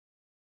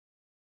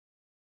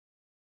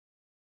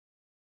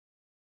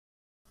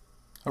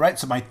All right,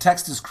 so my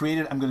text is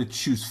created. I'm going to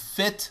choose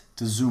Fit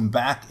to zoom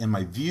back in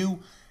my view,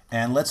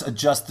 and let's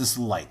adjust this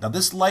light. Now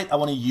this light I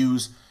want to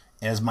use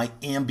as my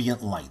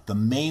ambient light, the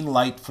main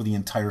light for the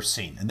entire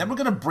scene. And then we're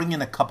going to bring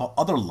in a couple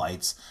other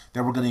lights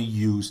that we're going to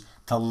use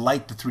to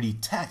light the 3D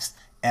text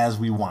as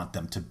we want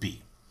them to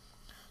be.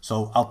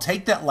 So I'll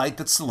take that light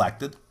that's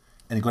selected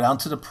and go down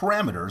to the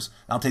parameters.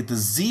 And I'll take the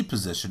Z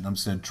position. I'm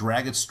just going to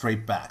drag it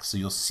straight back. So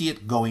you'll see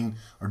it going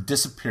or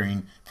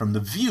disappearing from the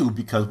view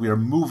because we are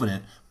moving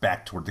it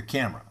back toward the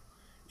camera.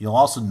 You'll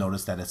also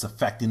notice that it's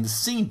affecting the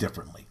scene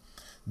differently.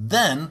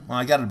 Then, well,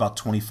 I got it about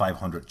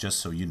 2500 just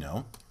so you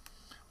know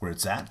where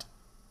it's at.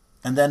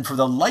 And then for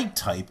the light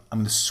type, I'm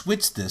going to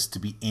switch this to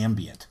be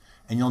ambient.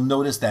 And you'll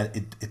notice that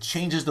it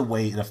changes the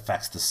way it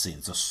affects the scene.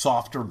 It's a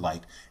softer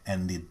light,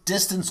 and the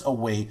distance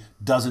away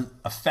doesn't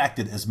affect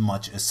it as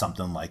much as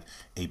something like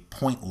a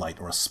point light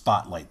or a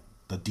spotlight,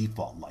 the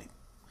default light.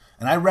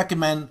 And I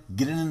recommend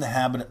getting in the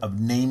habit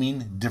of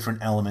naming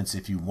different elements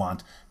if you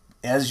want.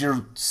 As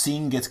your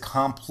scene gets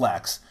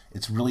complex,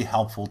 it's really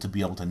helpful to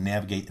be able to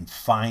navigate and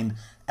find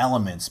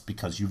elements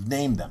because you've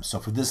named them. So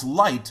for this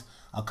light,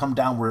 I'll come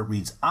down where it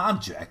reads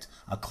Object,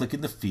 I'll click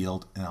in the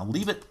field, and I'll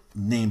leave it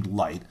named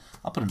Light.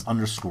 I'll put an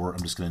underscore,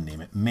 I'm just going to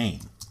name it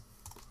Main.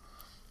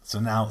 So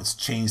now it's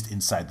changed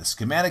inside the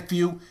schematic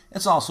view.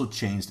 It's also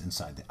changed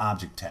inside the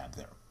Object tab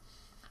there.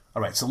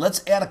 All right, so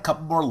let's add a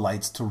couple more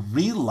lights to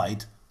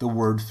relight the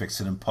word Fix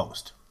It in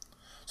Post.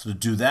 So to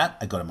do that,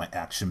 I go to my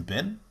Action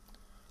Bin.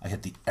 I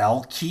hit the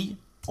L key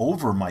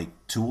over my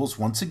tools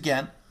once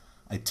again.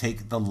 I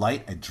take the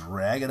light, I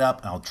drag it up,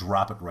 and I'll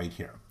drop it right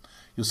here.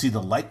 You'll see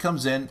the light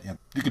comes in. And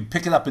you can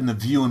pick it up in the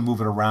view and move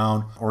it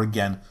around, or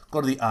again,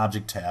 go to the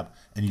Object tab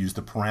and use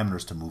the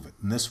parameters to move it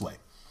in this way.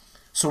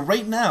 So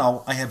right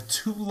now, I have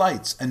two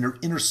lights and they're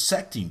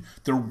intersecting.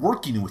 They're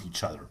working with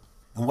each other.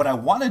 And what I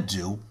want to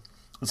do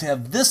is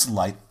have this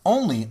light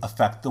only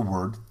affect the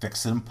word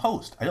Fix It in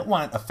Post. I don't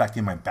want it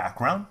affecting my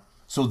background.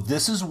 So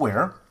this is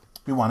where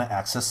we want to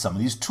access some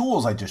of these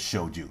tools I just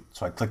showed you.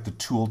 So I click the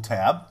Tool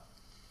tab.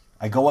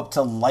 I go up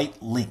to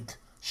Light Link.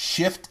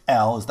 Shift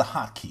L is the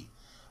hotkey.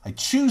 I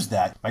choose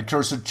that, my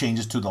cursor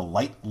changes to the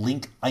light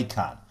link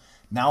icon.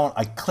 Now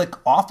I click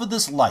off of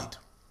this light.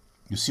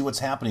 You see what's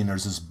happening,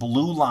 there's this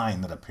blue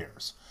line that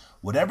appears.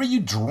 Whatever you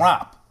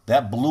drop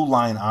that blue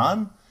line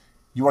on,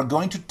 you are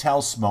going to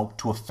tell Smoke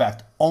to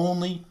affect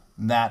only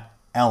that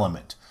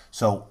element.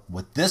 So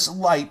with this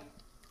light,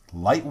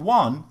 light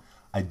 1,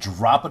 I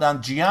drop it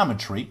on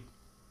geometry.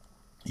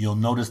 You'll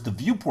notice the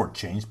viewport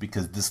changed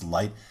because this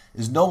light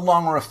is no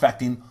longer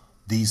affecting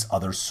these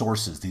other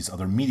sources, these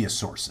other media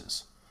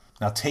sources.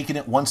 Now taking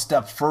it one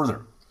step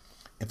further,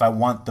 if I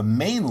want the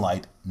main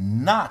light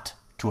not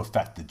to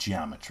affect the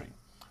geometry,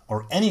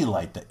 or any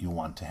light that you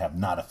want to have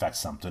not affect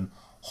something,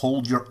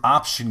 hold your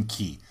Option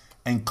key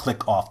and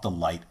click off the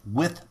light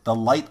with the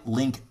light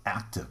link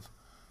active,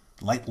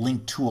 light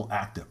link tool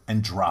active,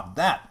 and drop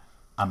that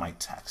on my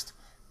text.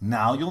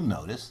 Now you'll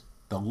notice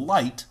the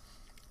light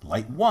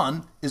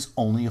 1, is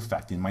only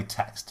affecting my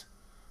text.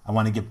 I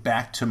want to get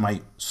back to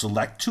my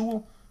Select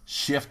tool,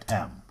 Shift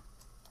M.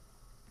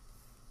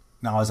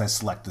 Now as I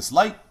select this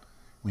light,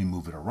 we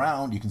move it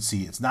around. You can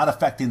see it's not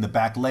affecting the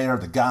back layer,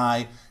 the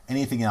guy,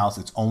 anything else.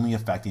 It's only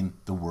affecting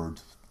the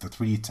word, the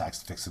 3D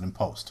text, Fix It in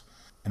Post.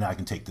 And now I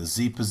can take the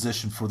Z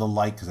position for the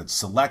light because it's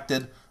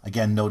selected.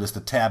 Again, notice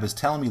the tab is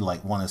telling me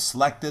light 1 is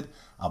selected.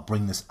 I'll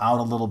bring this out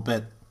a little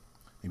bit.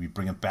 Maybe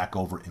bring it back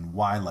over in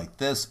Y like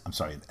this. I'm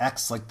sorry, in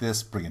X like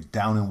this. Bring it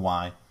down in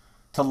Y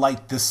to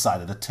light this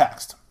side of the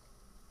text.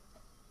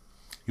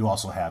 You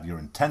also have your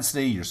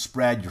intensity, your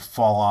spread, your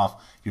fall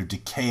off, your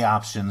decay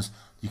options.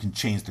 You can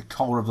change the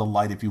color of the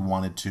light if you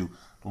wanted to.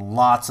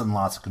 Lots and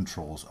lots of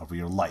controls over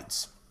your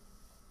lights.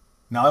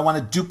 Now I want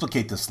to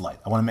duplicate this light.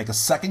 I want to make a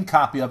second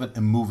copy of it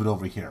and move it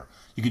over here.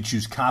 You can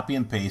choose copy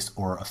and paste,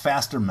 or a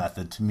faster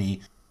method to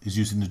me is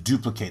using the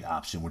duplicate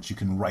option, which you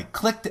can right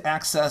click to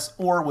access,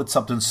 or with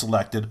something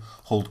selected,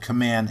 hold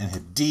Command and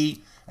hit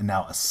D. And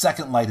now a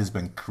second light has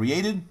been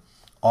created.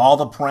 All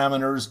the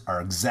parameters are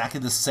exactly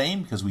the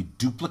same because we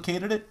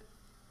duplicated it.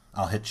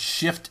 I'll hit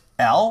Shift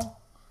L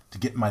to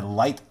get my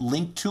light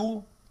link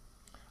tool.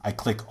 I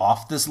click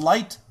off this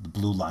light, the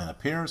blue line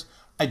appears.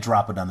 I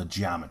drop it on the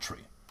geometry.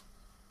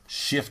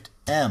 Shift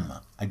M,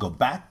 I go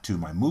back to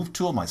my Move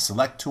tool, my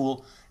Select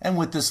tool, and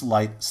with this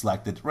light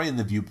selected right in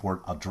the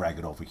viewport, I'll drag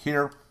it over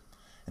here.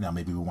 And now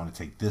maybe we want to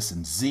take this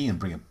in Z and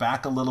bring it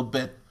back a little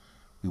bit.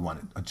 We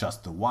want to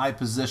adjust the Y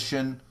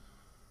position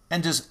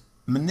and just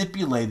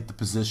manipulate the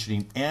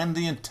positioning and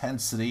the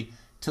intensity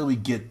till we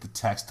get the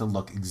text to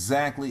look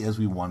exactly as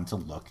we want it to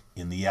look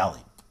in the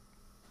alley.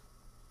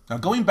 Now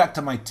going back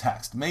to my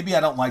text, maybe I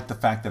don't like the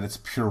fact that it's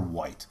pure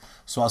white.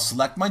 So I'll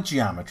select my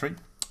geometry.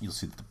 You'll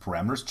see that the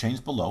parameters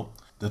change below.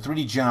 The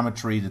 3D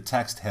geometry, the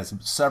text has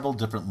several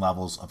different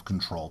levels of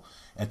control.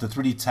 At the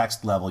 3D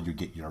text level, you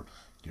get your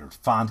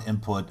font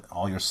input,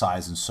 all your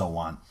size, and so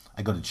on.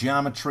 I go to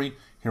geometry,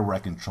 here where I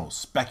control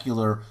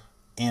specular,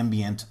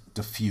 ambient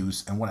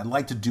diffuse. And what I'd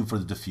like to do for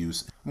the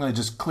diffuse, I'm going to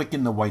just click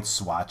in the white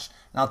swatch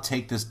and I'll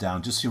take this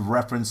down. Just for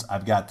reference,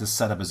 I've got this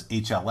set up as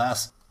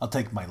HLS. I'll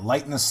take my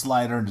lightness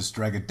slider and just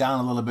drag it down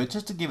a little bit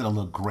just to give it a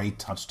little gray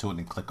touch to it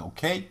and click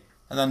OK.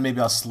 And then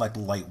maybe I'll select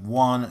light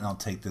 1 and I'll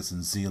take this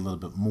and Z a little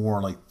bit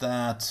more like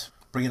that.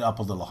 Bring it up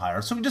a little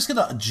higher. So we're just going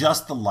to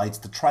adjust the lights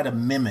to try to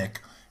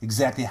mimic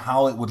exactly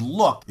how it would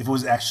look if it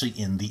was actually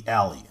in the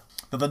alley.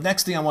 Now the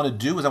next thing I want to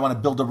do is I want to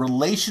build a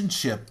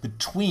relationship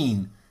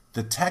between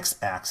the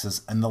text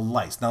axis and the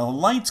lights. Now the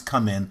lights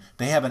come in,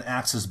 they have an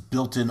axis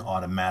built in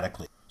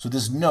automatically. So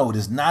this node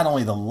is not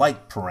only the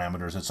light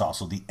parameters, it's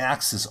also the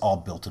axis all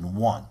built in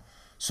one.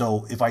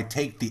 So if I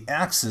take the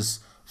axis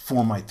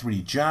for my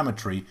 3D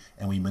geometry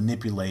and we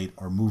manipulate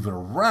or move it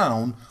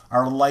around,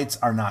 our lights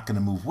are not going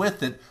to move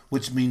with it,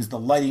 which means the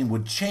lighting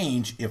would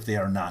change if they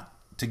are not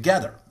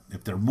together,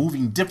 if they're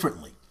moving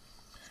differently.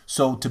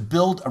 So to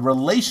build a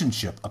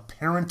relationship, a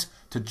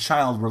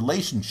parent-to-child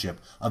relationship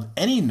of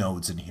any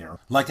nodes in here,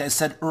 like I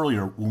said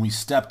earlier when we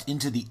stepped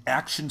into the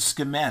action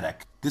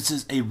schematic, this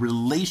is a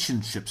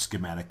relationship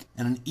schematic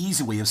and an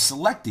easy way of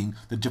selecting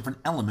the different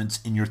elements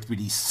in your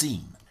 3D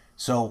scene.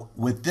 So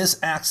with this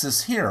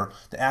axis here,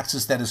 the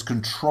axis that is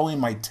controlling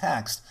my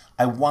text,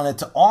 I want it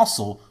to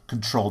also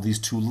control these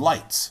two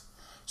lights.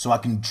 So I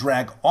can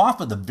drag off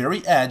of the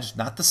very edge,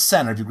 not the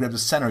center. If you grab the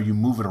center, you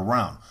move it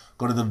around.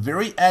 Go to the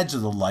very edge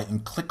of the light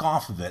and click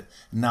off of it.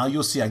 And now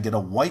you'll see I get a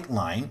white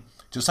line,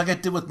 just like I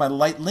did with my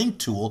light link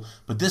tool,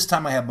 but this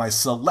time I have my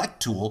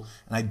select tool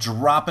and I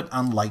drop it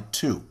on light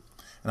 2.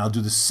 And I'll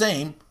do the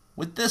same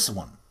with this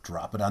one.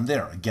 Drop it on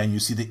there. Again, you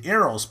see the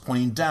arrows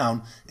pointing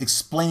down,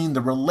 explaining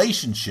the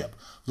relationship.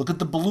 Look at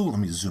the blue. Let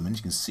me zoom in.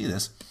 You can see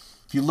this.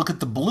 If you look at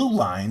the blue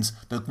lines,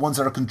 the ones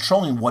that are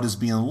controlling what is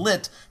being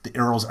lit, the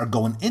arrows are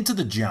going into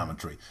the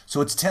geometry.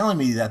 So it's telling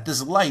me that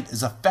this light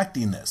is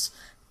affecting this.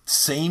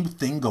 Same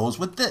thing goes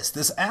with this.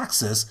 This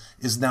axis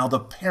is now the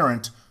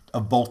parent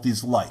of both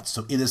these lights.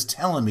 So it is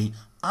telling me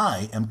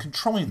I am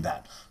controlling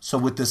that. So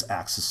with this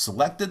axis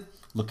selected,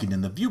 looking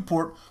in the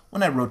viewport,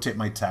 when I rotate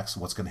my text,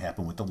 what's going to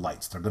happen with the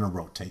lights? They're going to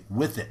rotate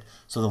with it.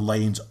 So the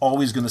lighting's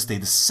always going to stay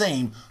the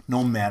same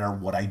no matter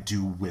what I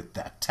do with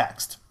that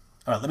text.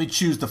 All right, let me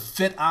choose the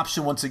fit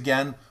option once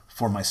again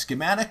for my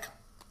schematic.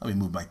 Let me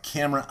move my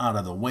camera out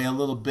of the way a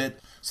little bit.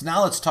 So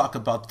now let's talk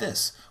about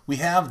this. We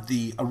have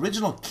the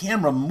original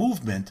camera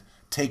movement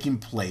taking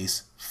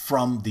place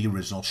from the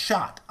original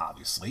shot,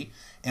 obviously.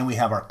 And we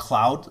have our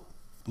cloud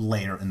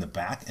layer in the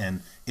back,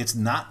 and it's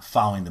not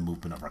following the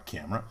movement of our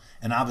camera.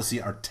 And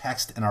obviously our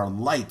text and our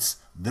lights,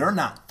 they're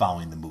not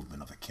following the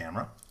movement of the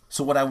camera.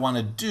 So what I want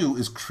to do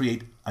is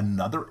create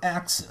another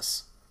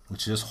axis,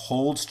 which just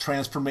holds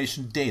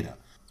transformation data.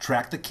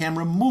 Track the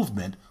camera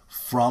movement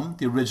from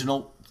the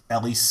original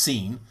LE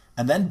scene,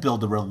 and then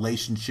build a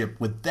relationship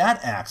with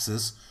that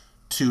axis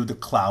to the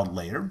cloud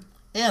layer,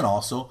 and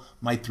also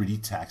my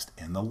 3D text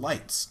and the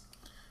lights.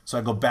 So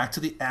I go back to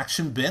the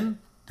action bin.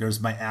 There's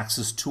my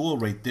axis tool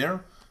right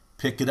there.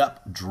 Pick it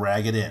up,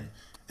 drag it in.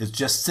 It's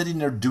just sitting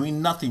there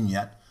doing nothing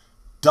yet.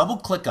 Double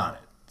click on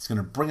it. It's going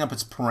to bring up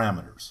its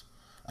parameters.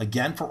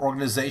 Again, for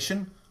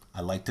organization,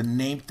 I like to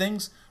name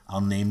things.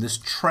 I'll name this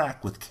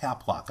track with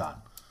cap lock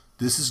on.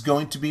 This is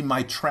going to be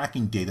my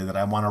tracking data that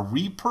I want to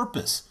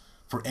repurpose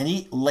for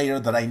any layer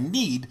that I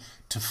need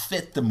to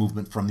fit the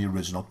movement from the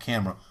original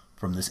camera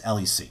from this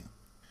LE scene.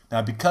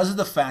 Now, because of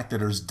the fact that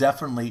there's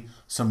definitely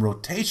some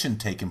rotation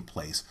taking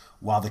place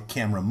while the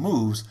camera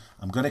moves,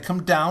 I'm going to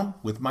come down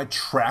with my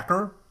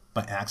tracker,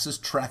 my axis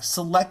track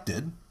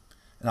selected,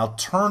 and I'll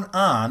turn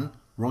on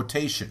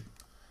rotation.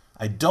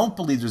 I don't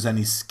believe there's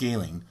any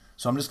scaling,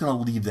 so I'm just going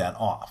to leave that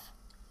off.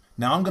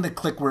 Now I'm going to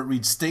click where it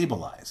reads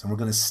stabilize, and we're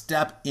going to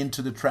step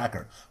into the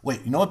tracker.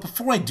 Wait, you know what?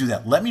 Before I do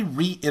that, let me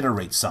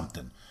reiterate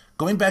something.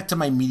 Going back to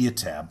my media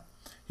tab,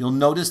 you'll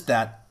notice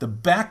that the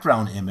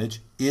background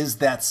image is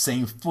that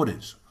same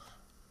footage.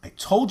 I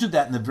told you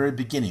that in the very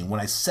beginning when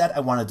I said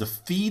I wanted to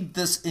feed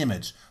this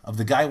image of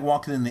the guy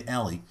walking in the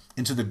alley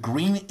into the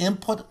green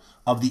input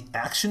of the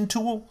action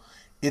tool.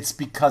 It's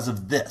because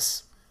of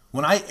this.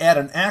 When I add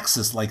an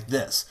axis like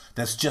this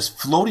that's just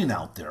floating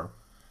out there,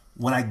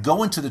 when I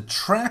go into the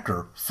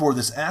tracker for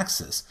this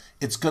axis,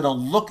 it's going to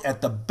look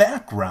at the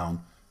background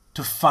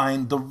to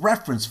find the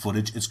reference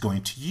footage it's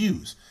going to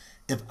use.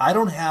 If I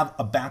don't have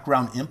a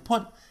background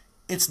input,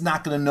 it's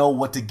not going to know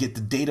what to get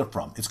the data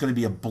from. It's going to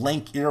be a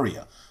blank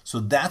area.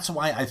 So that's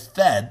why I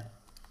fed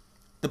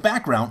the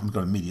background. I'm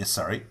going to media,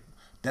 sorry.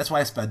 That's why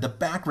I fed the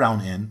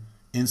background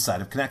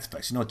inside of Connect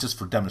Effects. You know what, just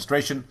for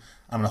demonstration,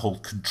 I'm going to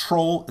hold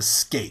Control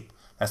Escape.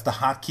 That's the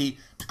hotkey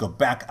to go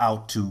back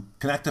out to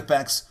Connect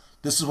Effects.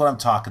 This is what I'm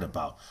talking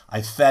about.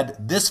 I fed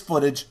this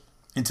footage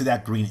into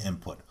that green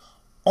input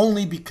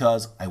only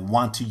because I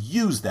want to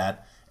use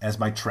that as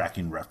my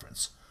tracking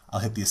reference. I'll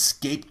hit the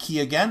Escape key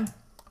again,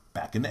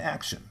 back into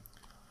action.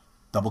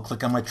 Double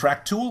click on my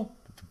track tool,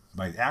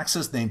 my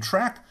axis named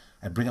track.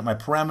 I bring up my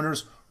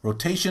parameters.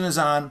 Rotation is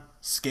on,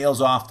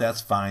 scales off, that's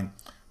fine.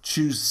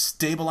 Choose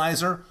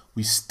stabilizer,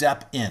 we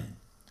step in.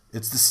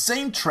 It's the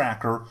same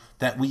tracker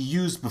that we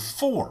used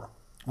before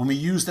when we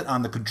used it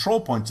on the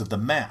control points of the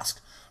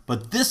mask.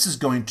 But this is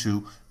going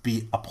to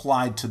be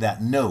applied to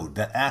that node,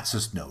 that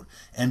axis node.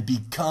 And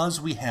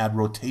because we had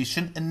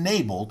rotation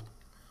enabled,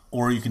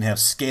 or you can have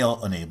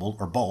scale enabled,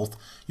 or both,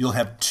 you'll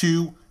have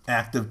two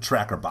active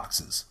tracker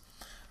boxes.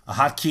 A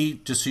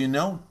hotkey, just so you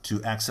know,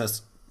 to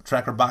access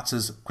tracker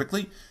boxes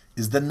quickly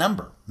is the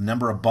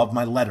number above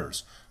my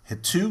letters.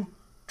 Hit 2,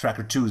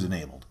 tracker 2 is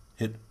enabled.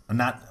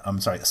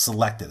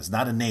 Selected. It's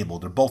not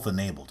enabled. They're both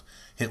enabled.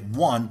 Hit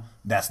 1,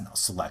 that's now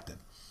selected.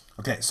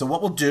 Okay, so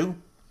what we'll do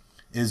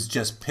is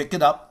just pick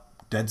it up,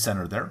 dead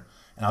center there,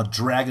 and I'll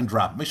drag and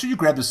drop. Make sure you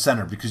grab the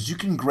center because you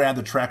can grab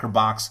the tracker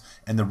box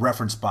and the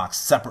reference box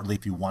separately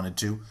if you wanted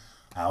to.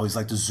 I always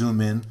like to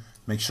zoom in,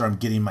 make sure I'm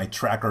getting my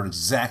tracker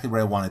exactly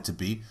where I want it to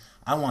be.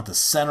 I want the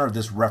center of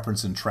this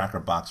reference and tracker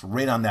box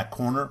right on that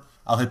corner.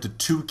 I'll hit the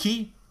 2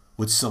 key,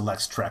 which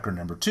selects tracker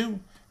number 2,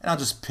 and I'll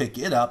just pick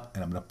it up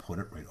and I'm going to put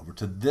it right over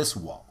to this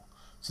wall.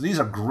 So these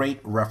are great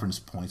reference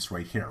points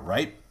right here,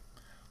 right?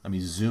 Let me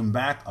zoom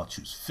back. I'll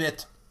choose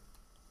fit.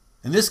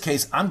 In this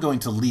case, I'm going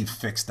to leave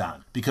fixed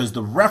on because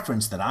the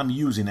reference that I'm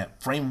using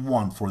at frame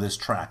 1 for this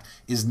track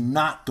is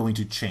not going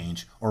to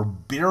change or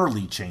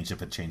barely change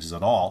if it changes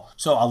at all.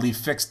 So I'll leave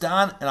fixed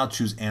on and I'll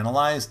choose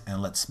analyze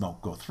and let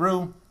smoke go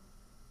through.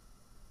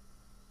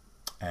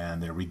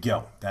 And there we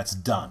go. That's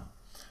done.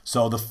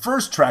 So the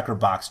first tracker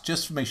box,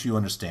 just to make sure you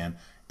understand,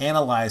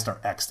 analyzed our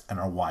X and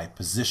our Y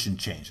position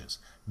changes.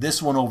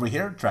 This one over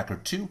here, tracker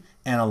 2,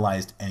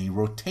 analyzed any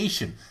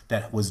rotation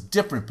that was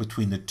different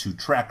between the two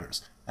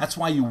trackers. That's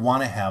why you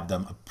want to have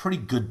them a pretty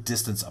good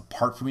distance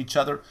apart from each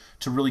other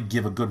to really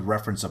give a good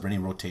reference of any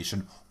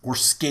rotation or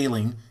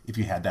scaling if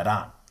you had that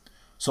on.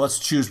 So let's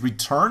choose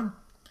return.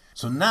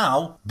 So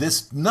now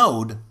this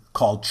node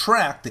called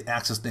track, the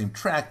axis named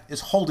track,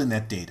 is holding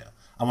that data.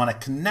 I want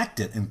to connect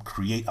it and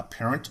create a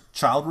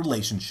parent-child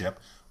relationship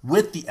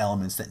with the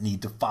elements that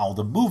need to follow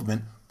the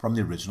movement from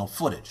the original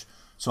footage.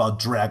 So I'll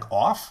drag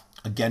off.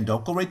 Again,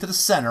 don't go right to the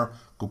center.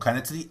 Go kind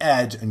of to the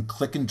edge and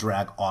click and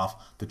drag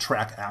off the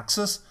track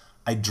axis.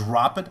 I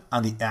drop it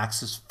on the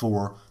axis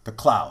for the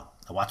cloud.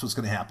 Now watch what's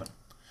going to happen.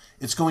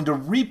 It's going to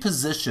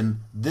reposition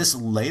this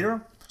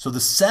layer so the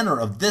center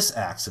of this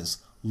axis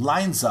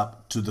lines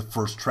up to the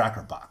first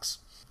tracker box.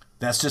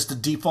 That's just a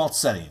default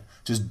setting.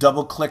 Just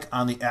double click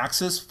on the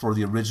axis for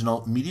the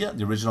original media,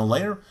 the original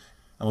layer,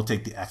 and we'll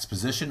take the X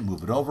position,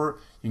 move it over.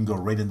 You can go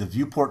right in the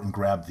viewport and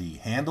grab the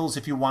handles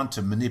if you want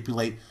to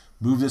manipulate,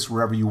 move this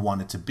wherever you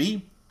want it to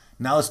be.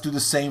 Now let's do the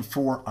same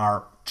for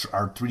our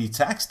 3D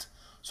text.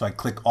 So I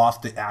click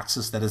off the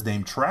axis that is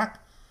named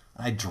track,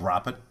 and I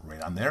drop it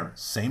right on there.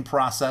 Same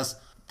process.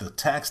 The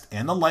text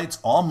and the lights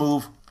all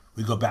move.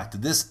 We go back to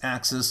this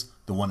axis,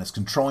 the one that's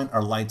controlling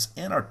our lights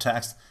and our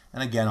text,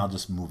 and again, I'll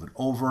just move it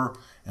over,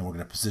 and we're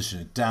going to position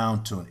it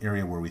down to an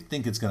area where we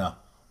think he's going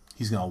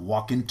to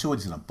walk into it.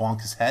 He's going to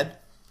bonk his head,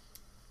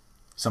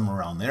 somewhere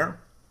around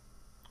there.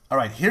 All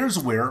right, here's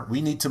where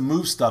we need to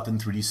move stuff in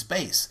 3D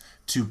space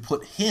to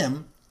put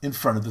him in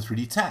front of the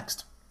 3D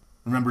text.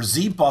 Remember,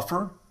 Z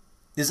buffer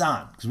is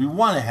on because we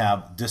want to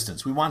have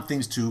distance. We want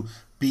things to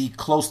be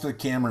close to the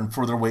camera and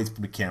further away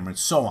from the camera and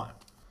so on.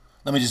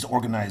 Let me just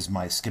organize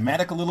my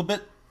schematic a little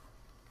bit.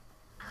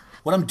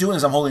 What I'm doing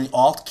is I'm holding the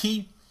Alt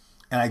key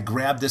and I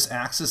grab this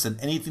axis, and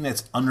anything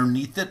that's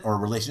underneath it or a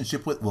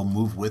relationship with will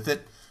move with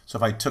it. So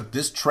if I took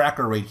this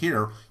tracker right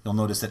here, you'll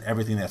notice that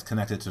everything that's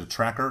connected to the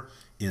tracker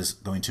is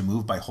going to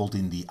move by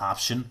holding the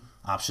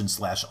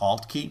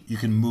Option/Alt key. You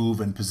can move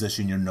and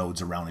position your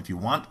nodes around if you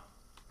want.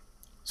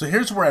 So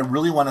here's where I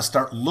really want to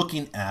start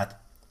looking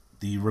at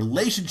the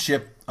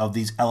relationship of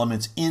these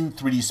elements in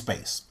 3D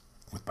space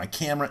with my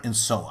camera and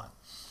so on.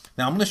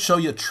 Now I'm going to show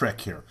you a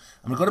trick here.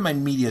 I'm going to go to my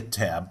Media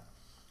tab,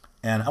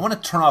 and I want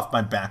to turn off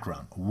my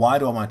background. Why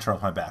do I want to turn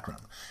off my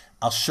background?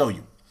 I'll show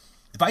you.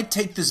 If I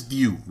take this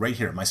view right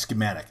here, my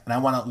schematic, and I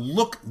want to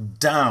look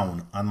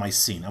down on my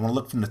scene, I want to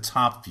look from the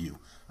top view,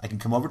 I can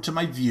come over to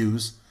my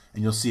views,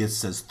 and you'll see it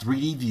says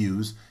 3D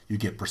views. You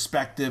get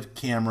perspective,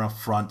 camera,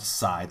 front,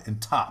 side, and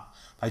top.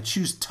 If I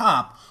choose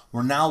top,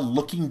 we're now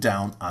looking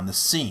down on the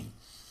scene.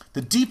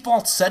 The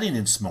default setting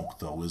in Smoke,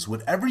 though, is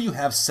whatever you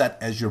have set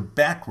as your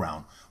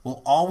background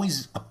will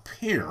always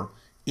appear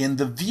in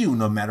the view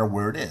no matter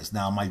where it is.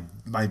 Now,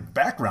 my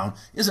background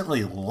isn't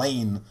really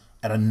laying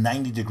at a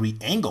 90-degree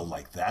angle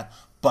like that,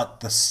 but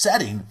the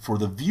setting for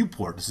the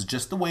viewport, this is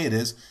just the way it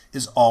is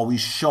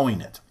always showing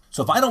it.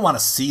 So if I don't want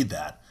to see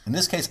that, in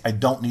this case, I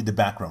don't need the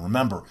background.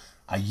 Remember,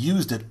 I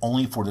used it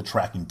only for the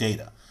tracking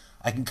data.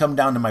 I can come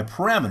down to my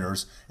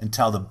parameters and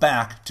tell the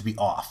back to be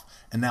off,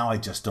 and now I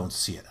just don't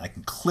see it. I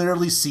can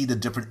clearly see the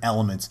different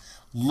elements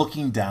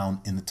looking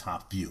down in the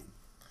top view.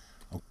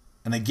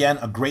 And again,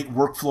 a great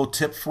workflow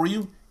tip for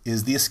you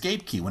is the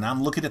escape key. When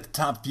I'm looking at the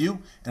top view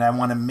and I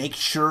want to make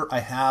sure I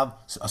have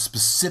a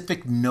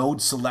specific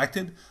node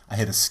selected, I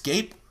hit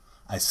escape.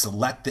 I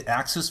select the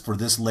axis for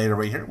this layer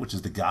right here, which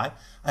is the guy.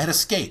 I hit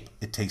escape.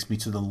 It takes me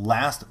to the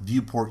last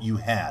viewport you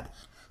had.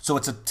 So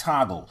it's a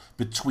toggle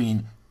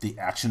between the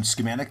action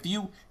schematic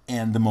view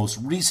and the most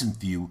recent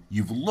view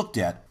you've looked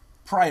at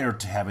prior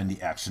to having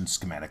the action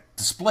schematic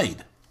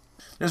displayed.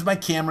 There's my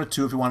camera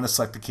too. If you want to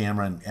select the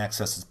camera and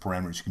access its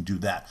parameters, you can do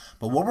that.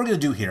 But what we're going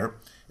to do here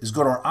is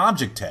go to our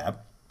Object tab,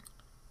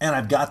 and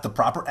I've got the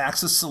proper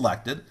axis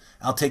selected.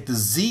 I'll take the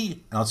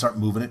Z and I'll start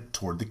moving it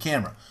toward the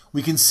camera.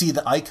 We can see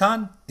the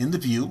icon in the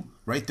view,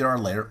 right there, our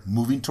layer,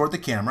 moving toward the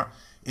camera.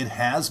 It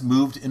has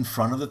moved in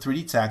front of the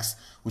 3D text,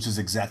 which is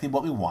exactly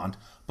what we want.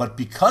 But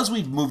because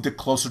we've moved it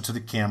closer to the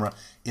camera,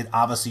 it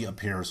obviously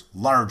appears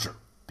larger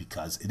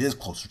because it is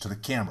closer to the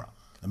camera.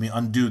 Let me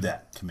undo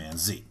that, Command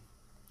Z.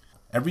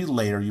 Every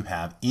layer you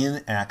have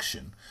in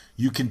action,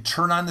 you can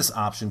turn on this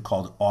option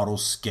called Auto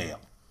Scale.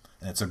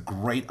 And it's a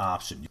great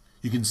option.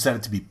 You can set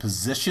it to be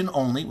position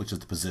only, which is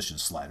the position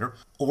slider,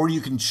 or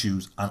you can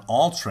choose on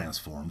all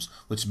transforms,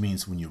 which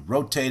means when you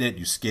rotate it,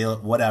 you scale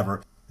it,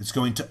 whatever, it's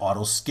going to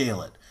auto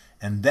scale it.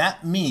 And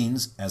that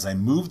means as I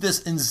move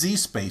this in Z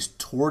space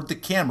toward the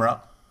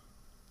camera,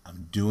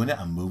 I'm doing it,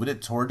 I'm moving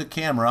it toward the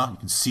camera. You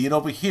can see it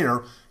over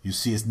here. You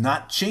see it's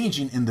not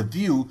changing in the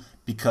view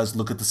because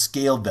look at the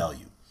scale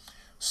value.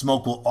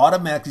 Smoke will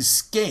automatically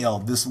scale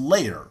this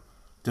layer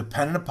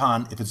depending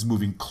upon if it's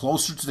moving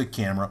closer to the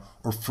camera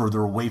or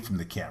further away from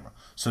the camera.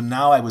 So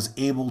now I was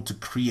able to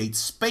create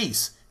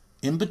space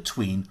in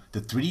between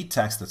the 3D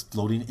text that's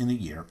floating in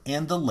the air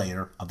and the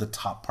layer of the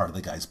top part of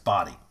the guy's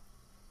body.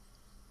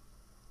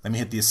 Let me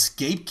hit the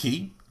Escape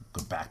key,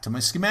 go back to my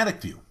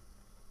schematic view.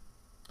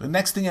 The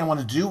next thing I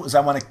want to do is I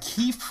want to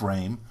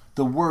keyframe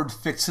the word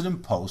Fix It in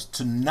Post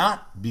to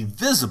not be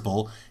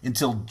visible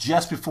until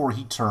just before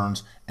he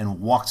turns and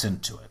walks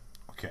into it.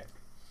 Okay,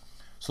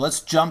 so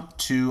let's jump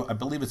to, I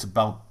believe it's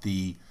about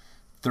the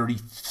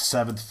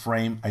 37th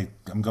frame.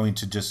 I'm going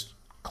to just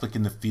click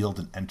in the field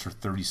and enter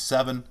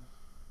 37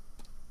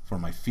 for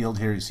my field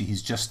here. You see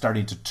he's just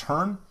starting to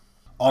turn.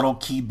 Auto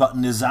key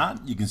button is on.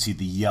 You can see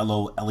the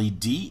yellow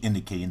LED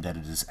indicating that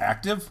it is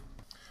active.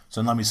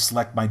 So let me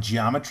select my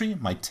geometry,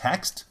 my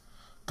text,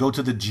 go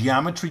to the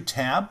Geometry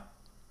tab,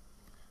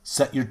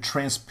 set your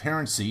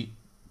transparency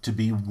to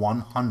be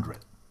 100.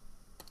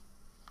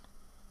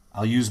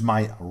 I'll use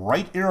my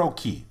right arrow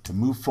key to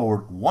move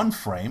forward one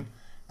frame,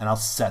 and I'll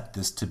set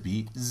this to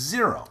be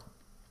 0.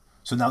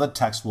 So now the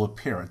text will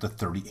appear at the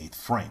 38th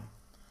frame.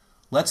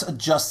 Let's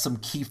adjust some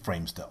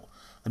keyframes though.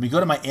 Let me go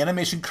to my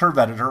animation curve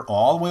editor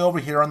all the way over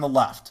here on the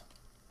left.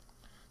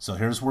 So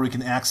here's where we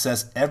can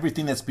access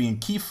everything that's being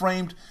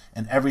keyframed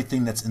and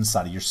everything that's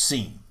inside of your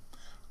scene.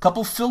 A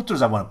couple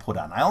filters I want to put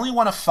on. I only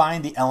want to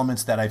find the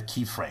elements that I've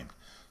keyframed.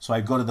 So I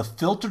go to the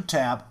Filter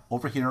tab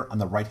over here on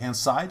the right-hand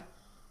side,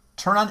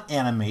 turn on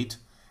Animate,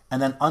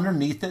 and then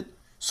underneath it,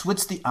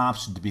 switch the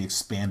option to be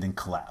Expand and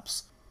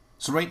Collapse.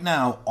 So right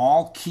now,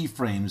 all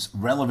keyframes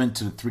relevant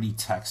to the 3D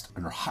text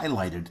are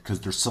highlighted because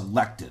they're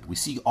selected. We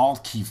see all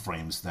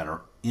keyframes that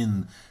are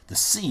in the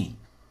scene.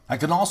 I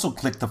can also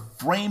click the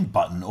Frame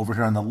button over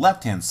here on the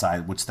left-hand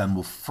side, which then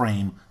will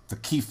frame the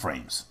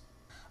keyframes.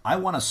 I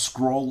want to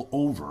scroll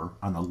over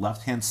on the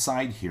left-hand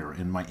side here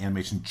in my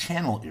animation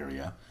channel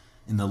area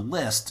in the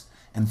list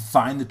and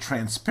find the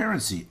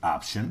transparency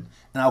option,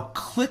 and I'll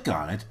click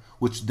on it,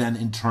 which then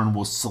in turn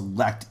will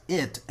select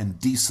it and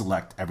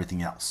deselect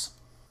everything else.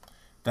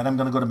 Then I'm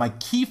going to go to my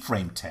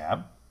keyframe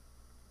tab.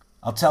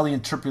 I'll tell the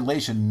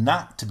interpolation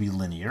not to be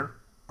linear,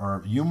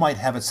 or you might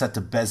have it set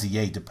to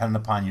Bezier depending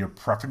upon your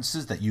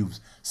preferences that you've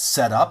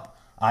set up.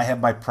 I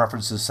have my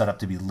preferences set up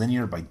to be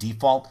linear by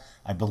default.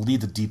 I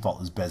believe the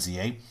default is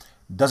Bezier.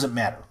 Doesn't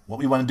matter. What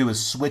we want to do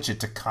is switch it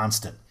to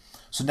constant.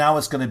 So now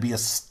it's going to be a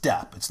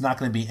step. It's not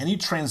going to be any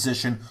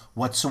transition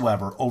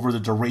whatsoever over the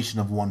duration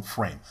of one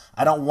frame.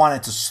 I don't want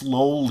it to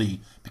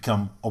slowly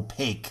become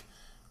opaque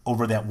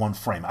over that one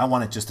frame. I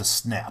want it just to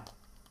snap.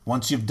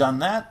 Once you've done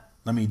that,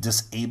 let me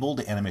disable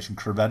the animation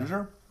curve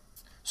editor.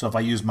 So if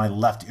I use my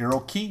left arrow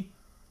key,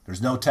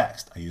 there's no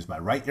text. I use my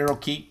right arrow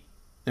key,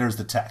 there's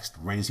the text,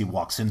 right as he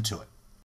walks into it.